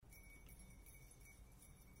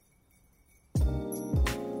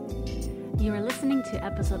You are listening to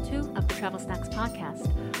episode 2 of the Travel Snacks Podcast,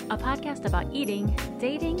 a podcast about eating,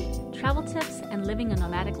 dating, travel tips, and living a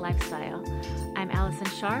nomadic lifestyle. I'm Allison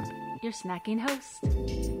Sharp, your snacking host.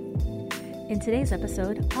 In today's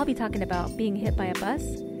episode, I'll be talking about being hit by a bus,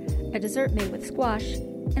 a dessert made with squash,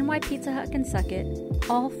 and why Pizza Hut can suck it,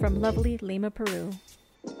 all from lovely Lima, Peru.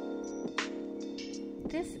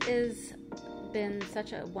 This has been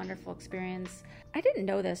such a wonderful experience. I didn't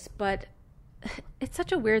know this, but it's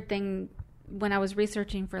such a weird thing when I was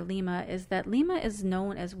researching for Lima, is that Lima is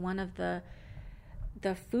known as one of the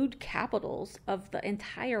food capitals of the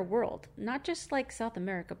entire world, not just like South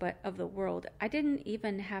America, but of the world. I didn't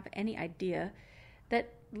even have any idea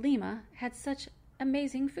that Lima had such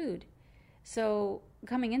amazing food. So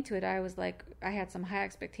coming into it, I was like, I had some high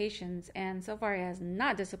expectations, and so far it has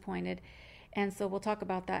not disappointed. And so we'll talk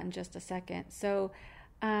about that in just a second. So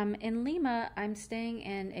in Lima, I'm staying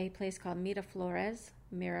in a place called Miraflores,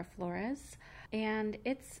 and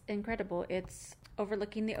it's incredible. It's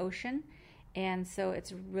overlooking the ocean, and so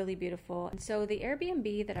it's really beautiful. And so the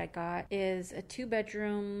Airbnb that I got is a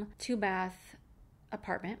 2-bedroom, 2-bath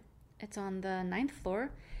apartment. It's on the 9th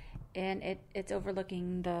floor, and it's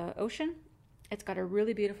overlooking the ocean. It's got a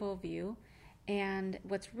really beautiful view. And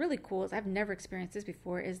what's really cool is, I've never experienced this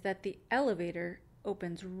before, is that the elevator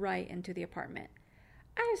opens right into the apartment.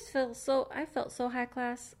 I felt so high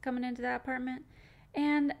class coming into that apartment.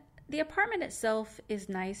 And the apartment itself is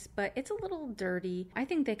nice, but it's a little dirty. I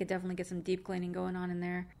think they could definitely get some deep cleaning going on in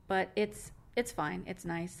there, but it's fine. It's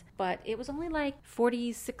nice. But it was only like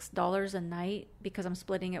 $46 a night because I'm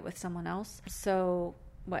splitting it with someone else. So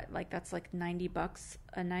that's like $90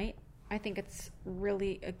 a night. I think it's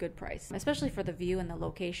really a good price, especially for the view and the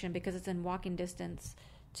location, because it's in walking distance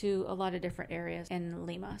to a lot of different areas in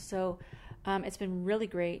Lima. So it's been really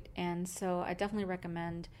great. And so I definitely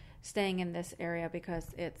recommend staying in this area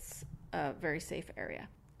because it's a very safe area.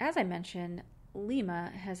 As I mentioned,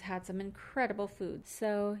 Lima has had some incredible food.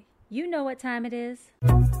 So you know what time it is.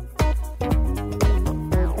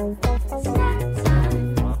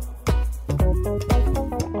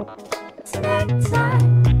 Snack time.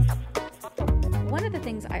 One of the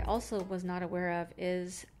things I also was not aware of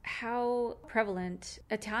is how prevalent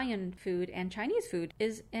Italian food and Chinese food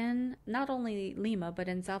is in not only Lima, but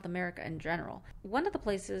in South America in general. One of the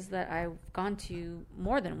places that I've gone to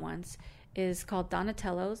more than once is called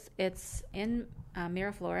Donatello's. It's in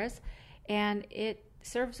Miraflores, and it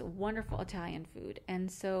serves wonderful Italian food.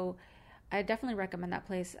 And so I definitely recommend that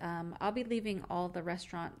place. I'll be leaving all the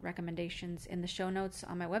restaurant recommendations in the show notes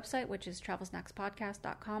on my website, which is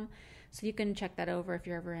travelsnackspodcast.com. So you can check that over if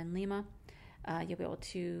you're ever in Lima. You'll be able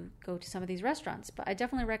to go to some of these restaurants. But I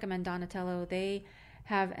definitely recommend Donatello. They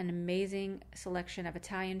have an amazing selection of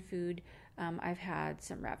Italian food. I've had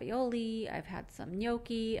some ravioli. I've had some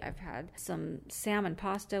gnocchi. I've had some salmon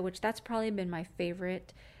pasta, which that's probably been my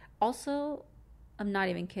favorite. Also, I'm not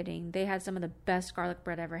even kidding, they had some of the best garlic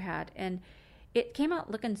bread I ever had. And it came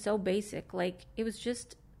out looking so basic. Like, it was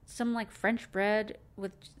just some like French bread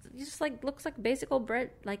with just like, looks like basic old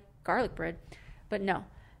bread, like garlic bread. But no,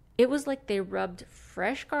 it was like they rubbed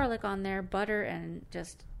fresh garlic on there, butter, and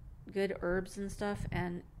just good herbs and stuff.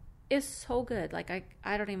 And it's so good. Like, I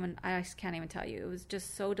can't even tell you. It was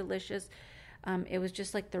just so delicious. It was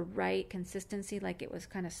just like the right consistency. Like, it was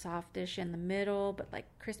kind of softish in the middle, but like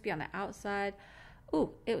crispy on the outside.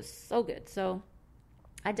 Ooh, it was so good. So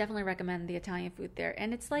I definitely recommend the Italian food there.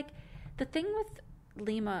 And it's like, the thing with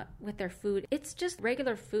Lima, with their food, it's just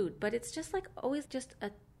regular food, but it's just like always just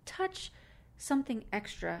a touch something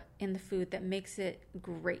extra in the food that makes it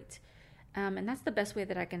great. And that's the best way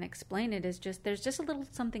that I can explain it, is just there's just a little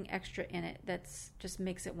something extra in it that's just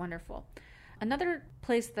makes it wonderful. Another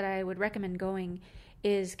place that I would recommend going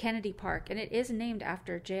is Kennedy Park, and it is named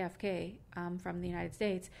after JFK from the United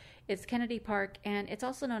States. It's Kennedy Park, and it's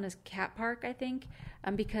also known as Cat Park, I think,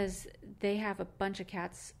 because they have a bunch of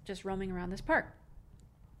cats just roaming around this park.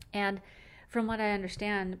 And from what I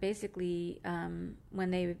understand, basically, when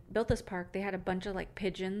they built this park, they had a bunch of like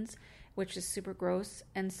pigeons, which is super gross,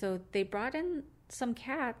 and so they brought in some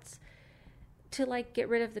cats to like get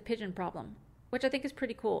rid of the pigeon problem, which I think is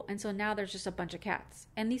pretty cool. And so now there's just a bunch of cats.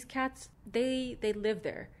 And these cats, they live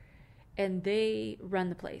there, and they run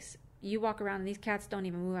the place. You walk around, and these cats don't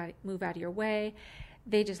even move out of your way.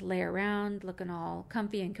 They just lay around looking all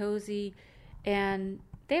comfy and cozy, and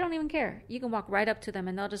they don't even care. You can walk right up to them,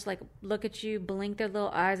 and they'll just like look at you, blink their little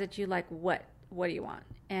eyes at you like, what do you want?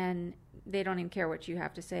 And they don't even care what you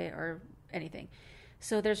have to say or anything.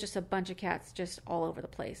 So there's just a bunch of cats just all over the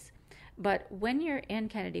place. But when you're in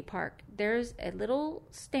Kennedy Park, there's a little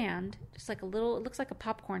stand, just like a little, it looks like a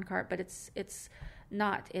popcorn cart, but it's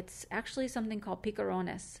not. It's actually something called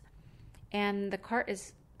Picarones. And the cart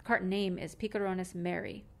name is Picarones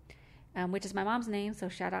Mary, which is my mom's name. So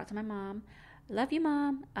shout out to my mom. Love you,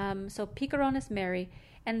 Mom. So Picarones Mary.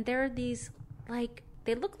 And they're these, like,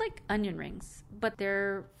 they look like onion rings, but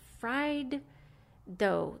they're fried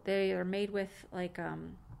dough. They are made with, like,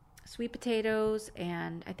 sweet potatoes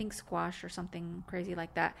and I think squash or something crazy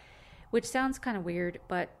like that, which sounds kind of weird,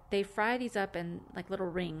 but they fry these up in, like, little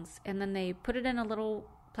rings, and then they put it in a little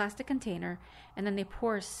plastic container, and then they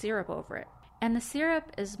pour syrup over it. And the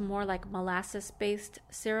syrup is more like molasses-based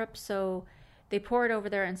syrup, so they pour it over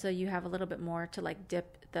there, and so you have a little bit more to, like,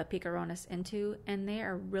 dip the picarones into, and they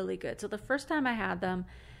are really good. So the first time I had them,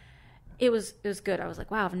 it was good. I was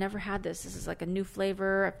like, wow, I've never had this. This is like a new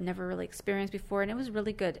flavor I've never really experienced before, and it was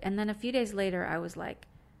really good. And then a few days later, I was like,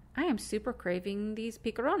 I am super craving these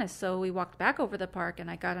picarones. So we walked back over the park,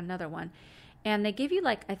 and I got another one. And they give you,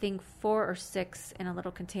 like, I think 4 or 6 in a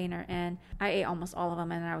little container, and I ate almost all of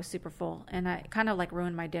them, and I was super full. And I kind of, like,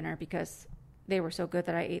 ruined my dinner because they were so good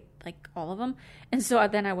that I ate, like, all of them. And so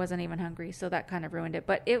then I wasn't even hungry, so that kind of ruined it.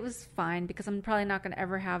 But it was fine because I'm probably not going to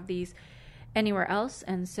ever have these anywhere else,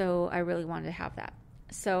 and so I really wanted to have that.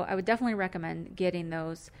 So I would definitely recommend getting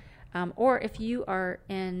those. Or if you are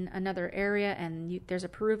in another area and there's a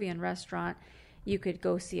Peruvian restaurant, you could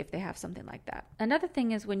go see if they have something like that. Another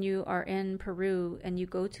thing is when you are in Peru and you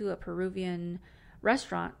go to a Peruvian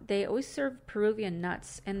restaurant, they always serve Peruvian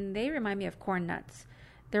nuts, and they remind me of corn nuts.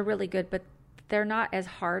 They're really good, but they're not as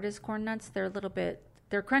hard as corn nuts. They're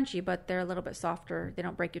crunchy, but they're a little bit softer. They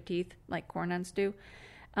don't break your teeth like corn nuts do.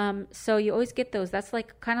 So you always get those. That's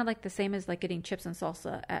like kind of like the same as like getting chips and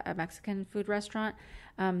salsa at a Mexican food restaurant.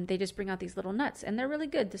 They just bring out these little nuts, and they're really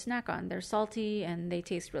good to snack on. They're salty and they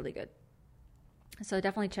taste really good. So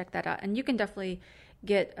definitely check that out. And you can definitely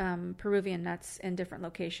get Peruvian nuts in different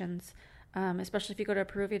locations, especially if you go to a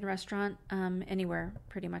Peruvian restaurant, anywhere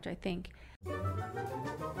pretty much, I think.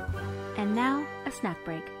 And now, a snack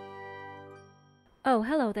break. Oh,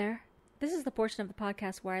 hello there. This is the portion of the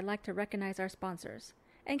podcast where I like to recognize our sponsors.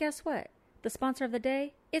 And guess what? The sponsor of the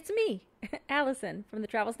day, it's me, Allison, from the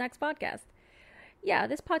Travel Snacks Podcast. Yeah,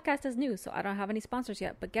 this podcast is new, so I don't have any sponsors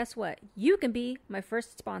yet, but guess what? You can be my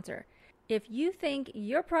first sponsor. If you think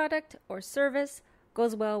your product or service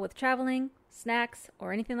goes well with traveling, snacks,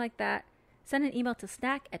 or anything like that, send an email to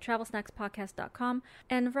snack@travelsnackspodcast.com.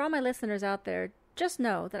 And for all my listeners out there, just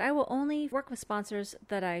know that I will only work with sponsors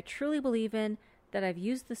that I truly believe in, that I've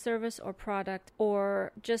used the service or product,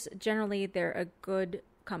 or just generally they're a good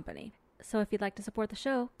company. So if you'd like to support the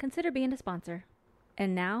show, consider being a sponsor.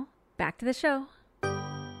 And now, back to the show.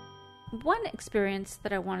 One experience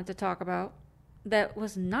that I wanted to talk about that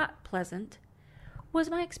was not pleasant was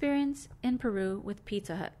my experience in Peru with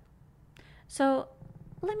Pizza Hut. So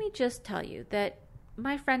let me just tell you that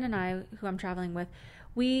my friend and I, who I'm traveling with,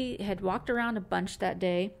 we had walked around a bunch that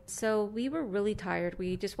day, so we were really tired.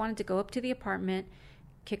 We just wanted to go up to the apartment,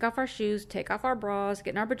 kick off our shoes, take off our bras,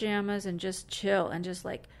 get in our pajamas, and just chill and just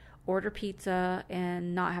like order pizza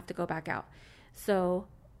and not have to go back out. So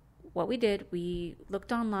what we did, we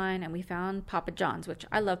looked online and we found Papa John's, which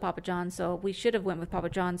I love Papa John's, so we should have went with Papa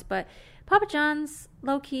John's, but Papa John's,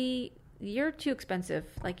 low-key, you're too expensive.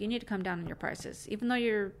 Like, you need to come down on your prices. Even though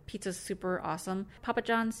your pizza's super awesome, Papa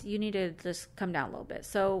John's, you need to just come down a little bit.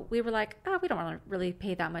 So we were like, we don't want to really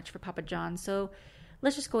pay that much for Papa John's, so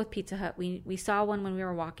let's just go with Pizza Hut. We saw one when we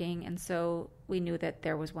were walking, and so we knew that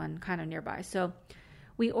there was one kind of nearby. So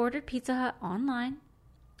we ordered Pizza Hut online,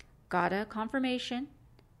 got a confirmation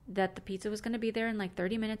that the pizza was going to be there in like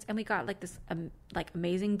 30 minutes, and we got like this like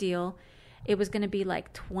amazing deal. It was going to be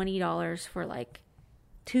like $20 for like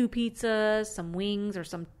 2 pizzas, some wings, or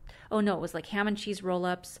it was like ham and cheese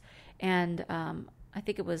roll-ups, and I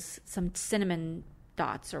think it was some cinnamon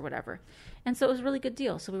dots or whatever. And so it was a really good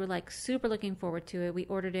deal. So we were like super looking forward to it. We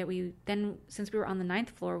ordered it. Since we were on the 9th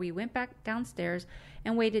floor, we went back downstairs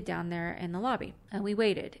and waited down there in the lobby. And we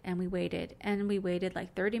waited and we waited and we waited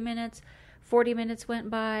like 30 minutes, 40 minutes went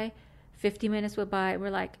by, 50 minutes went by. We're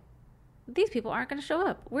like, these people aren't going to show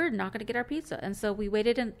up. We're not going to get our pizza. And so we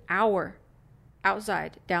waited an hour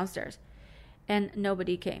outside downstairs and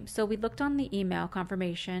nobody came. So we looked on the email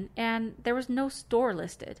confirmation and there was no store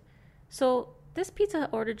listed. So this pizza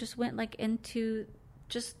order just went like into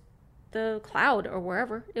just the cloud or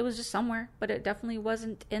wherever. It was just somewhere, but it definitely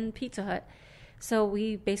wasn't in Pizza Hut. So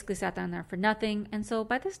we basically sat down there for nothing. And so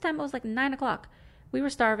by this time it was like 9 o'clock. We were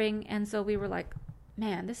starving, and so we were like,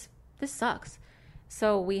 man, this sucks.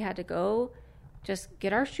 So we had to go just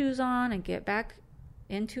get our shoes on and get back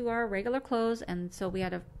into our regular clothes. And so we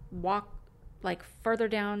had to walk like further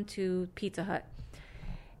down to Pizza Hut.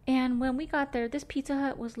 And when we got there, this Pizza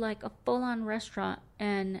Hut was like a full-on restaurant,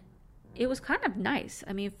 and it was kind of nice.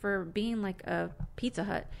 I mean, for being like a Pizza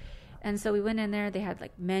Hut. And so we went in there, they had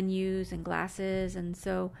like menus and glasses. And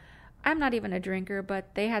so I'm not even a drinker,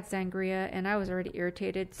 but they had sangria and I was already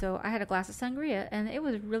irritated. So I had a glass of sangria and it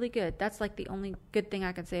was really good. That's like the only good thing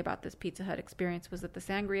I can say about this Pizza Hut experience, was that the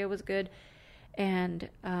sangria was good. And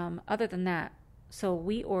other than that, so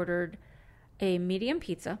we ordered a medium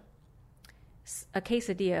pizza, a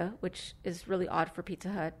quesadilla, which is really odd for Pizza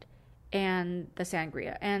Hut, and the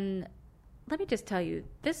sangria. And let me just tell you,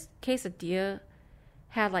 this quesadilla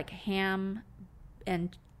had like ham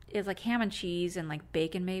and cheese and like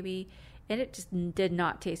bacon maybe, and it just did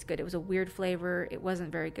not taste good. It was a weird flavor. It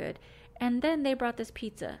wasn't very good. And then they brought this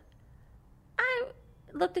pizza. I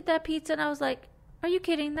looked at that pizza and I was like, are you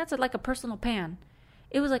kidding? That's like a personal pan.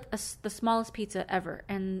 It was like the smallest pizza ever.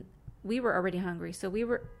 And we were already hungry. So we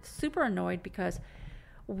were super annoyed because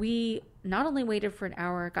we not only waited for an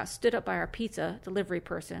hour, got stood up by our pizza delivery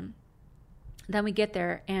person. Then we get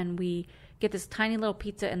there and we get this tiny little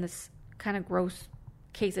pizza and this kind of gross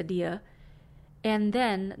quesadilla. And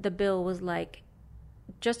then the bill was like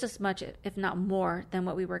just as much, if not more, than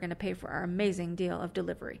what we were going to pay for our amazing deal of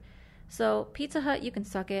delivery. So Pizza Hut, you can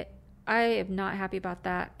suck it. I am not happy about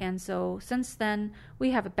that. And so since then,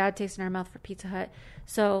 we have a bad taste in our mouth for Pizza Hut.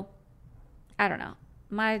 So I don't know.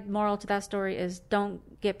 My moral to that story is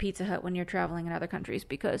don't get Pizza Hut when you're traveling in other countries,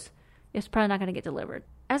 because it's probably not going to get delivered.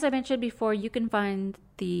 As I mentioned before, you can find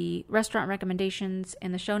the restaurant recommendations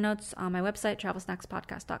in the show notes on my website,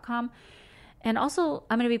 travelsnackspodcast.com. And also,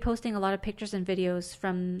 I'm going to be posting a lot of pictures and videos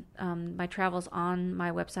from my travels on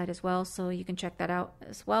my website as well, so you can check that out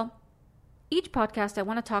as well. Each podcast, I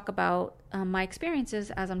want to talk about my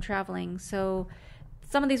experiences as I'm traveling. So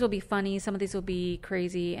some of these will be funny, some of these will be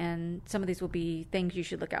crazy, and some of these will be things you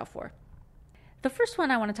should look out for. The first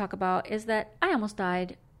one I want to talk about is that I almost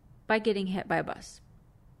died by getting hit by a bus.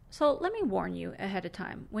 So let me warn you ahead of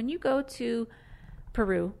time. When you go to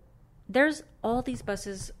Peru, there's all these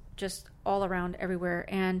buses just all around everywhere,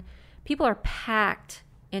 and people are packed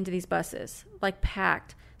into these buses, like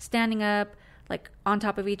packed, standing up, like on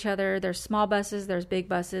top of each other. There's small buses, there's big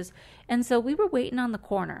buses. And so we were waiting on the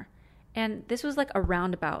corner, and this was like a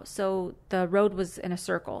roundabout. So the road was in a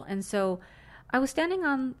circle. And so I was standing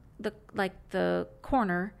on the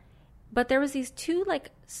corner, but there was these two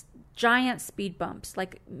like giant speed bumps,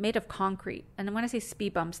 like made of concrete. And when I say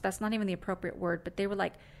speed bumps, that's not even the appropriate word, but they were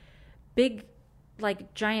like big,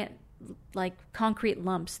 like giant, like concrete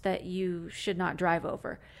lumps that you should not drive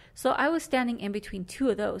over. So I was standing in between two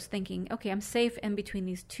of those thinking, okay, I'm safe in between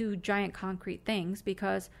these two giant concrete things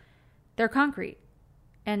because they're concrete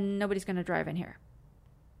and nobody's going to drive in here.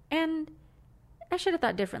 And I should have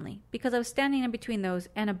thought differently, because I was standing in between those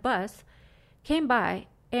and a bus came by,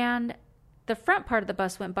 and the front part of the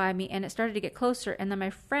bus went by me and it started to get closer. And then my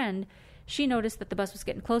friend, she noticed that the bus was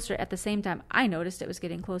getting closer. At the same time, I noticed it was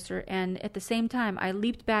getting closer. And at the same time, I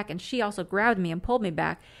leaped back and she also grabbed me and pulled me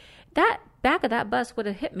back. That back of that bus would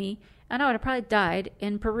have hit me and I would have probably died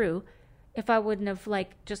in Peru if I wouldn't have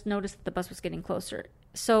like just noticed that the bus was getting closer.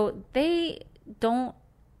 So they don't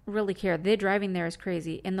really care. Their driving there is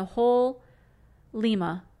crazy. In the whole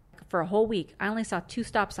Lima, for a whole week, I only saw 2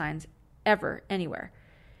 stop signs ever anywhere.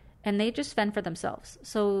 And they just fend for themselves.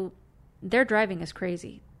 So their driving is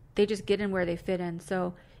crazy. They just get in where they fit in.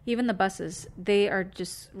 So even the buses, they are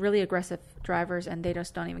just really aggressive drivers and they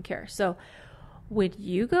just don't even care. So when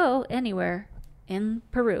you go anywhere in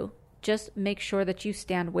Peru, just make sure that you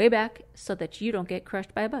stand way back so that you don't get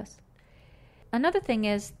crushed by a bus. Another thing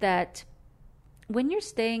is that when you're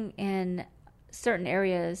staying in certain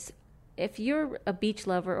areas, if you're a beach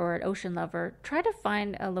lover or an ocean lover, try to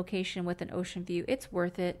find a location with an ocean view. It's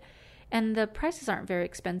worth it. And the prices aren't very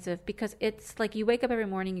expensive because it's like you wake up every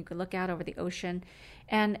morning, you can look out over the ocean.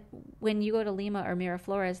 And when you go to Lima or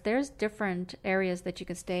Miraflores, there's different areas that you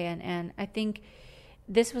can stay in. And I think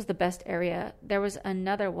this was the best area. There was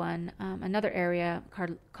another one, another area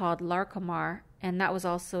called Larcomar, and that was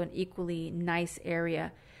also an equally nice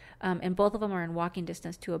area. And both of them are in walking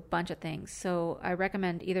distance to a bunch of things. So I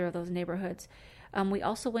recommend either of those neighborhoods. We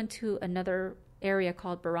also went to another area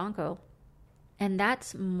called Barranco. And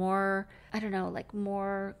that's more, I don't know, like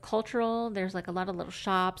more cultural. There's like a lot of little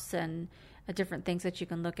shops and different things that you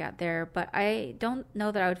can look at there. But I don't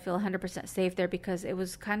know that I would feel 100% safe there because it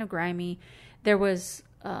was kind of grimy. There was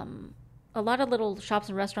a lot of little shops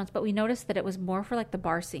and restaurants, but we noticed that it was more for like the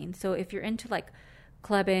bar scene. So if you're into like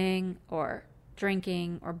clubbing or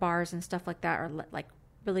drinking or bars and stuff like that, or like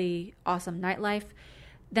really awesome nightlife,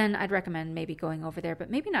 then I'd recommend maybe going over there, but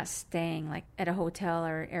maybe not staying like at a hotel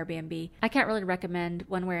or Airbnb. I can't really recommend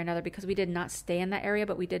one way or another because we did not stay in that area,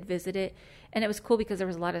 but we did visit it. And it was cool because there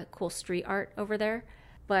was a lot of cool street art over there.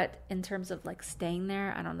 But in terms of like staying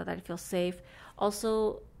there, I don't know that I feel safe.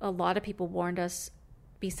 Also, a lot of people warned us,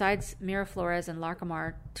 besides Miraflores and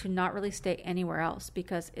Larcomar, to not really stay anywhere else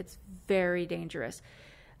because it's very dangerous.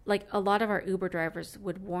 Like a lot of our Uber drivers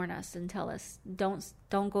would warn us and tell us, don't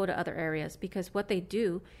go to other areas, because what they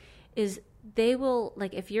do is they will,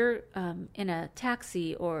 like if you're in a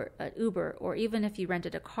taxi or an Uber, or even if you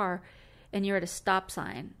rented a car and you're at a stop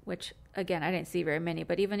sign, which again, I didn't see very many,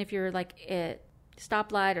 but even if you're like at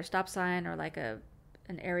stoplight or stop sign or like an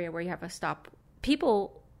area where you have a stop,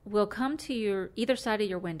 people will come to your either side of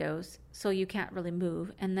your windows so you can't really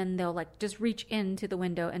move, and then they'll like just reach into the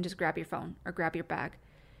window and just grab your phone or grab your bag.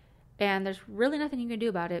 And there's really nothing you can do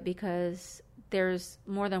about it because there's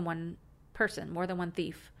more than one person, more than one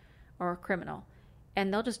thief or criminal,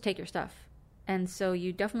 and they'll just take your stuff. And so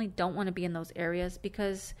you definitely don't want to be in those areas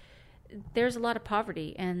because there's a lot of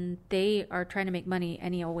poverty and they are trying to make money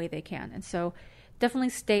any old way they can. And so definitely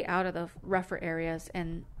stay out of the rougher areas.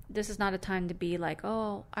 And this is not a time to be like,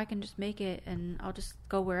 oh, I can just make it and I'll just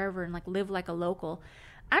go wherever and like live like a local.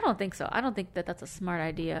 I don't think so. I don't think that that's a smart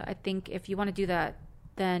idea. I think if you want to do that,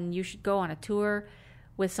 then you should go on a tour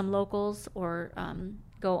with some locals, or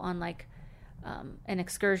go on like an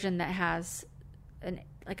excursion that has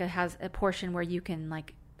has a portion where you can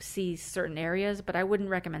like see certain areas. But I wouldn't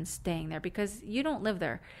recommend staying there because you don't live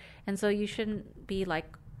there, and so you shouldn't be like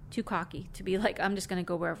too cocky to be like, I'm just going to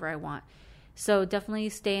go wherever I want. So definitely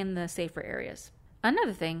stay in the safer areas.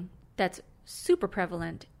 Another thing that's super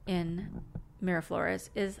prevalent in Miraflores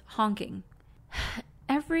is honking.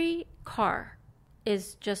 Every car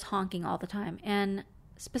is just honking all the time. And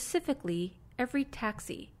specifically, every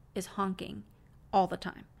taxi is honking all the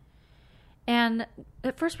time. And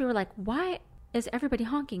at first we were like, why is everybody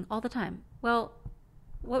honking all the time? Well,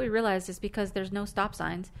 what we realized is because there's no stop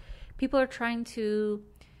signs. People are trying to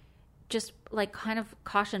just like kind of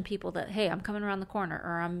caution people that, hey, I'm coming around the corner,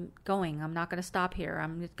 or I'm not going to stop here.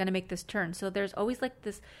 I'm going to make this turn. So there's always like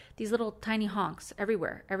these little tiny honks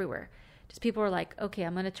everywhere. Just people are like, okay,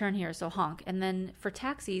 I'm going to turn here, so honk. And then for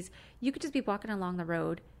taxis, you could just be walking along the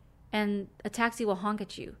road and a taxi will honk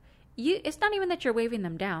at you. It's not even that you're waving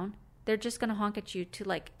them down. They're just going to honk at you to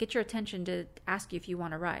like get your attention, to ask you if you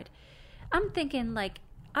want to ride. I'm thinking like,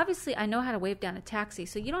 obviously I know how to wave down a taxi,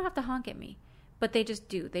 so you don't have to honk at me. But they just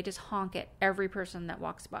do. They just honk at every person that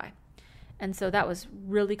walks by. And so that was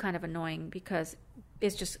really kind of annoying because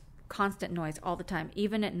it's just constant noise all the time,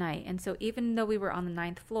 even at night. And so even though we were on the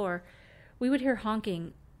 9th floor, we would hear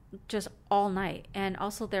honking just all night. And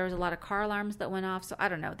also there was a lot of car alarms that went off. So I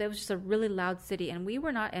don't know. There was just a really loud city. And we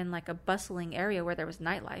were not in like a bustling area where there was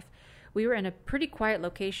nightlife. We were in a pretty quiet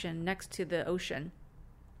location next to the ocean.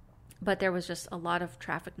 But there was just a lot of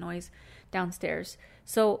traffic noise downstairs.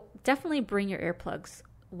 So definitely bring your earplugs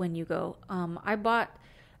when you go. I bought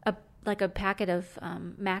a packet of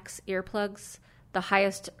Max earplugs, the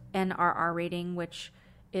highest NRR rating, which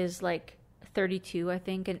is like 32, I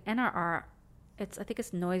think. And NRR, I think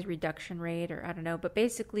it's noise reduction rate, or I don't know. But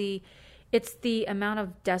basically, it's the amount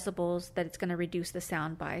of decibels that it's going to reduce the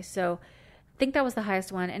sound by. So I think that was the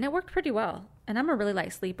highest one, and it worked pretty well. And I'm a really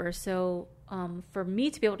light sleeper, so for me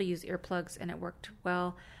to be able to use earplugs and it worked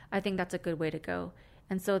well, I think that's a good way to go.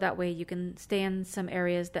 And so that way you can stay in some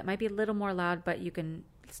areas that might be a little more loud, but you can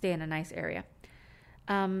stay in a nice area.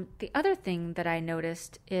 The other thing that I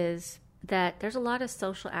noticed is that there's a lot of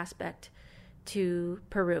social aspect to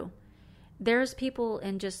Peru. There's people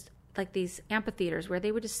in just like these amphitheaters where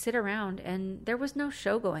they would just sit around and there was no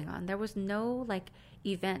show going on. There was no like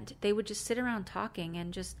event. They would just sit around talking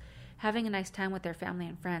and just having a nice time with their family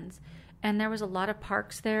and friends. And there was a lot of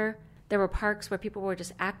parks there. There were parks where people were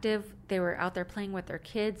just active. They were out there playing with their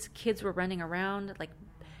kids. Kids were running around like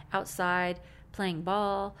outside, playing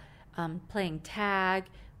ball, playing tag,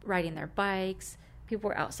 riding their bikes. People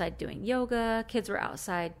were outside doing yoga. Kids were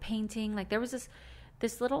outside painting. Like there was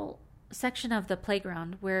this little section of the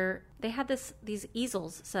playground where they had these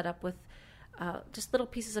easels set up with just little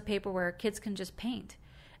pieces of paper where kids can just paint.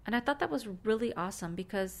 And I thought that was really awesome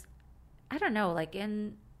because, I don't know, like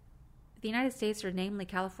in the United States, or namely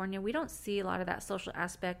California, we don't see a lot of that social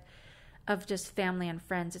aspect of just family and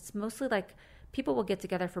friends. It's mostly like people will get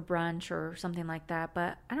together for brunch or something like that,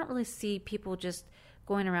 but I don't really see people just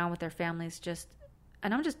going around with their families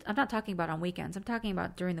and I'm not talking about on weekends. I'm talking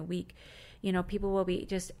about during the week. You know, people will be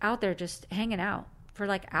just out there just hanging out for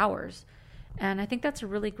like hours. And I think that's a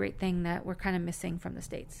really great thing that we're kind of missing from the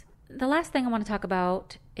States. the last thing I want to talk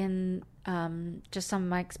about in just some of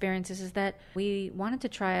my experiences is that we wanted to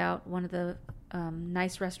try out one of the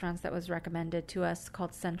nice restaurants that was recommended to us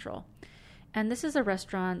called Central. And this is a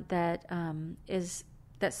restaurant that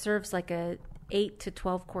that serves like a 8 to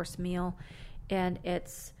 12 course meal, and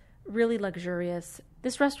it's really luxurious.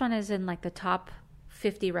 This restaurant is in like the top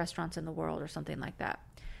 50 restaurants in the world or something like that.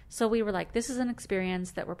 So we were like, this is an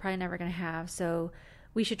experience that we're probably never going to have, so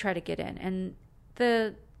we should try to get in. And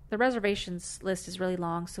the reservations list is really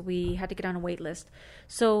long, so we had to get on a wait list.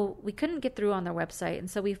 So we couldn't get through on their website, and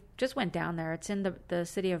so we just went down there. It's in the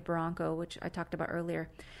city of Barranco, which I talked about earlier.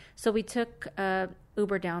 So we took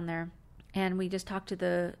Uber down there, and we just talked to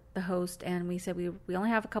the host, and we said we only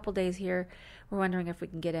have a couple days here. We're wondering if we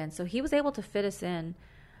can get in. So he was able to fit us in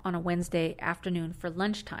on a Wednesday afternoon for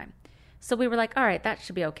lunchtime. So we were like, all right, that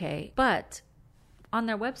should be okay. But on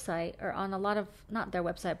their website, or on a lot of, not their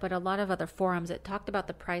website, but a lot of other forums, it talked about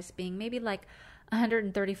the price being maybe like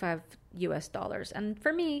 $135 US. And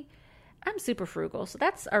for me, I'm super frugal, so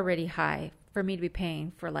that's already high for me to be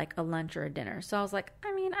paying for like a lunch or a dinner. So I was like,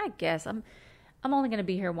 I mean, I guess I'm only going to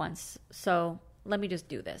be here once, so let me just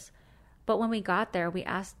do this. But when we got there, we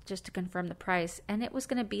asked just to confirm the price, and it was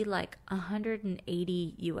going to be like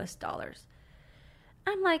 $180 US.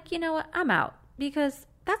 I'm like, you know what? I'm out, because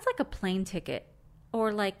that's like a plane ticket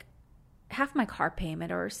or like half my car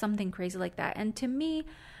payment or something crazy like that. And to me,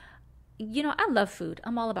 you know, I love food.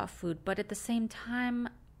 I'm all about food. But at the same time,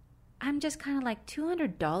 I'm just kind of like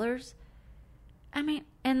 $200. I mean,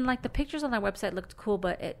 and like the pictures on their website looked cool,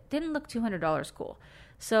 but it didn't look $200 cool.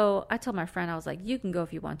 So I told my friend, I was like, you can go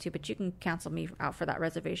if you want to, but you can cancel me out for that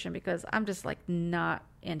reservation, because I'm just like not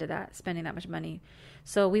into that, spending that much money.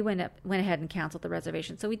 So we went ahead and canceled the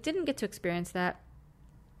reservation. So we didn't get to experience that,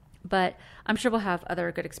 but I'm sure we'll have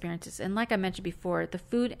other good experiences. And like I mentioned before, the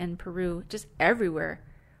food in Peru, just everywhere,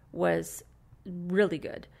 was really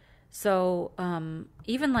good. So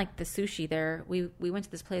even like the sushi there, we went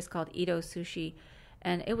to this place called Ito Sushi,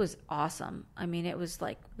 and it was awesome. I mean, it was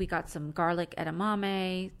like we got some garlic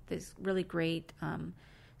edamame, these really great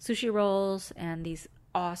sushi rolls, and these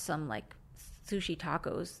awesome like sushi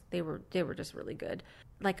tacos. They were just really good.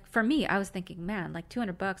 Like for me, I was thinking, man, like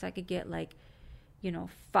 $200, I could get like, you know,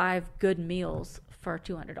 5 good meals for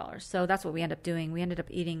 $200. So that's what we ended up doing. We ended up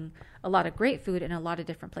eating a lot of great food in a lot of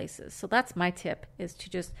different places. So that's my tip, is to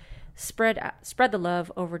just spread the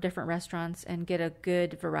love over different restaurants and get a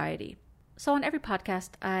good variety. So on every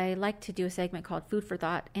podcast, I like to do a segment called Food for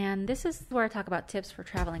Thought, and this is where I talk about tips for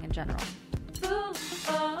traveling in general. Food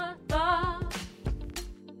for thought.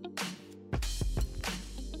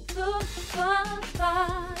 Food for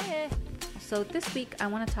thought. Yeah. So this week, I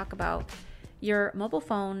want to talk about your mobile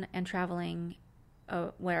phone and traveling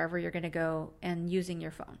wherever you're going to go and using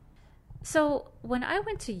your phone. So when I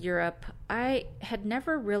went to Europe, I had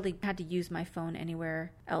never really had to use my phone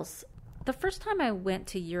anywhere else. The first time I went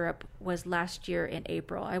to Europe was last year in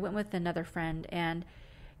April. I went with another friend, and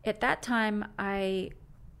at that time I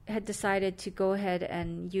had decided to go ahead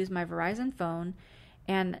and use my Verizon phone.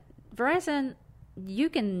 And Verizon, you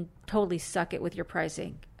can totally suck it with your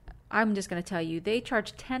pricing. I'm just going to tell you, they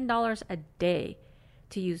charge $10 a day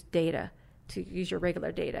to use data, to use your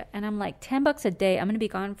regular data. And I'm like, $10 a day, I'm going to be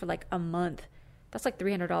gone for like a month. That's like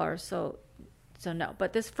 $300. So no.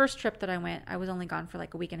 But this first trip that I went, I was only gone for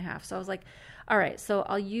like a week and a half. So I was like, all right, so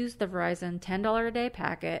I'll use the Verizon $10 a day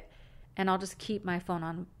packet, and I'll just keep my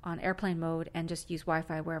phone on airplane mode and just use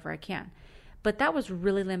Wi-Fi wherever I can. But that was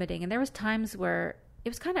really limiting. And there was times where it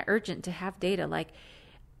was kind of urgent to have data. Like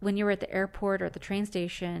when you were at the airport or at the train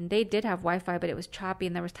station, they did have Wi-Fi, but it was choppy,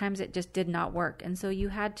 and there was times it just did not work. And so you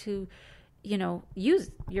had to, you know, use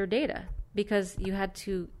your data, because you had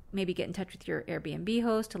to maybe get in touch with your Airbnb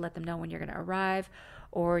host to let them know when you're going to arrive,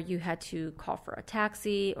 or you had to call for a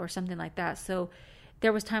taxi or something like that. So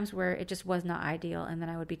there was times where it just was not ideal, and then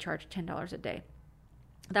I would be charged $10 a day.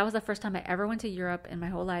 That was the first time I ever went to Europe in my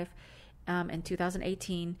whole life. In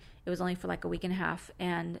 2018, it was only for like a week and a half,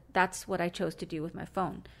 and that's what I chose to do with my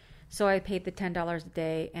phone. So I paid the $10 a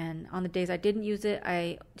day, and on the days I didn't use it,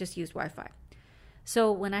 I just used Wi-Fi.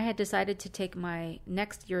 So when I had decided to take my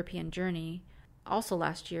next European journey, also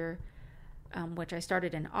last year, which I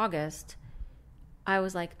started in August, I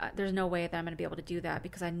was like, there's no way that I'm going to be able to do that,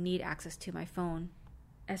 because I need access to my phone,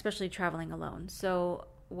 especially traveling alone. So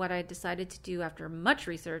what I decided to do after much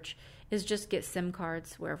research is just get SIM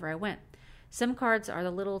cards wherever I went. SIM cards are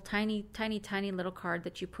the little tiny little card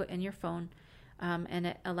that you put in your phone, and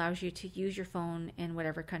it allows you to use your phone in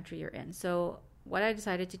whatever country you're in. So what I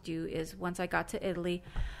decided to do is, once I got to Italy,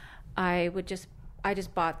 I would just I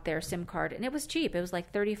just bought their SIM card, and it was cheap. It was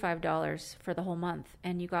like $35 for the whole month,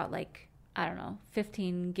 and you got like, I don't know,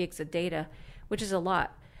 15 gigs of data, which is a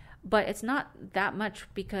lot. But it's not that much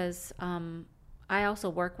because I also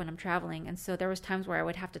work when I'm traveling, and so there was times where I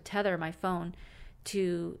would have to tether my phone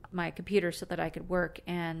to my computer so that I could work,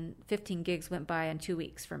 and 15 gigs went by in 2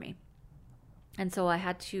 weeks for me. And so I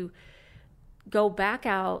had to go back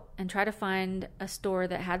out and try to find a store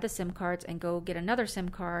that had the SIM cards and go get another SIM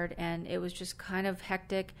card, and it was just kind of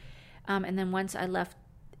hectic. And then once I left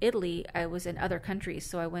Italy, I was in other countries.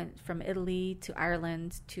 So I went from Italy to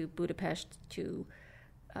Ireland to Budapest to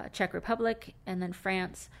Czech Republic and then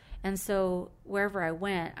France. And so wherever I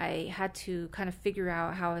went, I had to kind of figure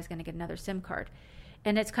out how I was going to get another SIM card.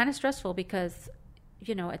 And it's kind of stressful because,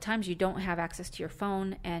 you know, at times you don't have access to your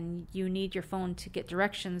phone and you need your phone to get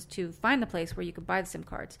directions to find the place where you could buy the SIM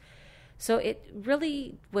cards. So it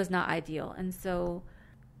really was not ideal. And so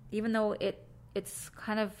even though it's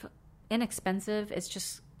kind of inexpensive, it's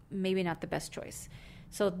just maybe not the best choice.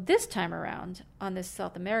 So this time around on this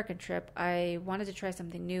South American trip, I wanted to try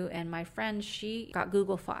something new, and my friend, she got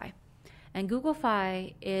Google Fi. And Google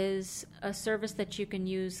Fi is a service that you can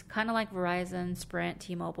use kind of like Verizon, Sprint,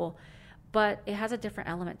 T-Mobile, but it has a different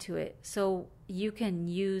element to it. So you can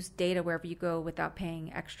use data wherever you go without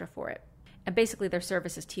paying extra for it. And basically their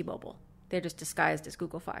service is T-Mobile. They're just disguised as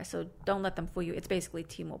Google Fi. So don't let them fool you. It's basically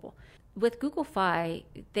T-Mobile. With Google Fi,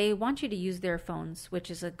 they want you to use their phones, which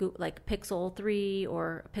is like Pixel 3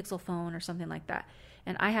 or a Pixel phone or something like that.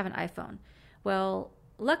 And I have an iPhone. Well,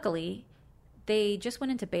 luckily, they just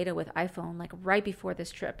went into beta with iPhone like right before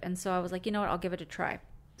this trip. And so I was like, you know what, I'll give it a try.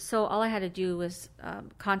 So all I had to do was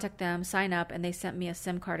contact them, sign up, and they sent me a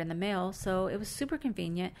SIM card in the mail. So it was super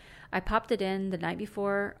convenient. I popped it in the night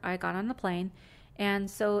before I got on the plane.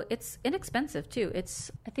 And so it's inexpensive too.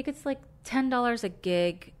 I think it's like $10 a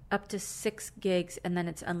gig, up to 6 gigs, and then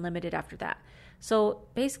it's unlimited after that. So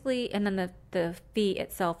basically, and then the fee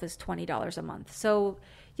itself is $20 a month. So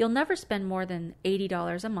you'll never spend more than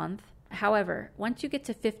 $80 a month. However, once you get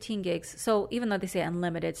to 15 gigs, so even though they say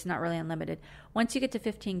unlimited, it's not really unlimited. Once you get to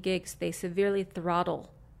 15 gigs, they severely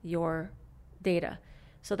throttle your data.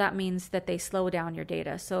 So that means that they slow down your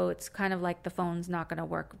data. So it's kind of like the phone's not going to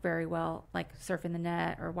work very well, like surfing the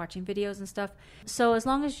net or watching videos and stuff. So as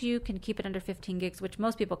long as you can keep it under 15 gigs, which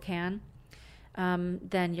most people can,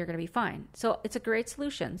 then you're going to be fine. So it's a great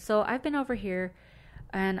solution. So I've been over here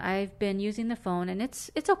and I've been using the phone, and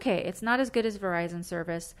it's okay. It's not as good as Verizon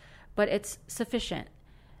service, but it's sufficient.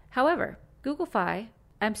 However, Google Fi,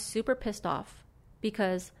 I'm super pissed off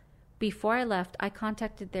because before I left, I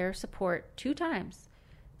contacted their support 2 times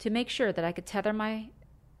to make sure that I could tether my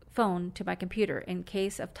phone to my computer in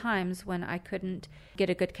case of times when I couldn't get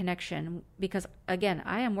a good connection, because again,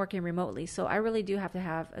 I am working remotely, so I really do have to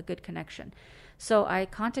have a good connection. So I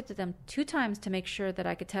contacted them 2 times to make sure that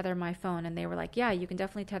I could tether my phone, and they were like, yeah, you can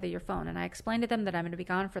definitely tether your phone. And I explained to them that I'm going to be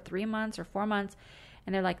gone for 3 months or 4 months,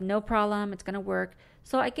 and they're like, no problem, it's going to work.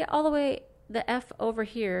 So I get all the way the F over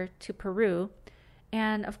here to Peru,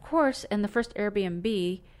 and of course, in the first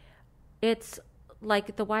Airbnb, it's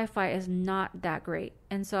like the Wi-Fi is not that great.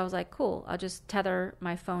 And so I was like, cool, I'll just tether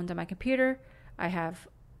my phone to my computer. I have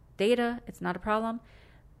data, it's not a problem.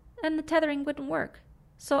 And the tethering wouldn't work.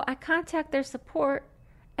 So I contact their support,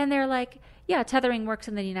 and they're like, yeah, tethering works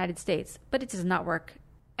in the United States, but it does not work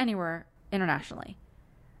anywhere internationally.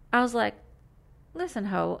 I was like, listen,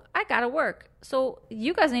 ho, I gotta work. So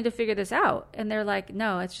you guys need to figure this out. And they're like,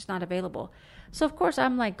 no, it's just not available. So of course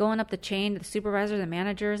I'm like going up the chain to the supervisors and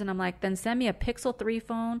managers, and I'm like, then send me a Pixel 3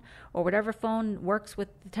 phone or whatever phone works with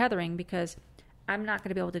the tethering, because I'm not going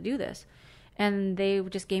to be able to do this. And they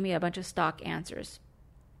just gave me a bunch of stock answers.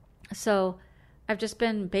 So I've just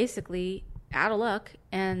been basically out of luck,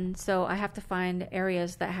 and so I have to find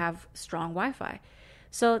areas that have strong Wi-Fi.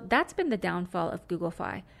 So that's been the downfall of Google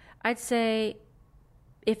Fi. I'd say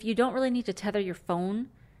if you don't really need to tether your phone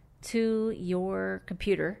to your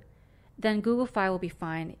computer, then Google Fi will be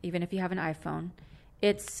fine, even if you have an iPhone.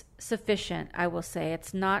 It's sufficient, I will say.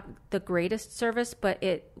 It's not the greatest service, but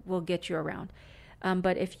it will get you around.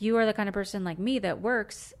 But if you are the kind of person like me that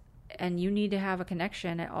works and you need to have a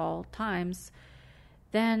connection at all times,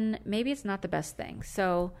 then maybe it's not the best thing.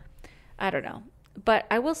 So I don't know. But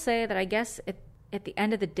I will say that I guess at the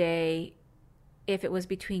end of the day, if it was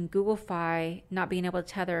between Google Fi, not being able to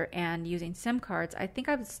tether, and using SIM cards, I think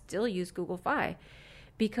I would still use Google Fi,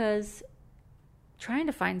 because trying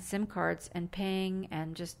to find SIM cards and paying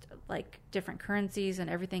and just like different currencies and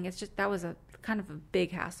everything, that was a kind of a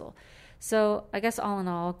big hassle. So I guess all in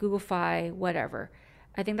all, Google Fi, whatever.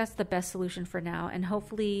 I think that's the best solution for now. And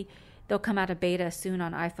hopefully they'll come out of beta soon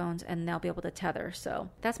on iPhones and they'll be able to tether. So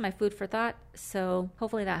that's my food for thought. So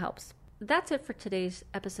hopefully that helps. That's it for today's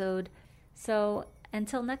episode. So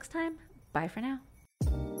until next time, bye for now.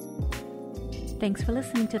 Thanks for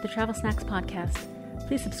listening to the Travel Snacks Podcast.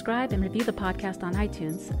 Please subscribe and review the podcast on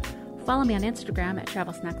iTunes. Follow me on Instagram at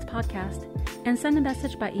Travel Snacks Podcast and send a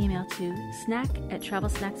message by email to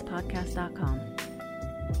snack@travelsnackspodcast.com.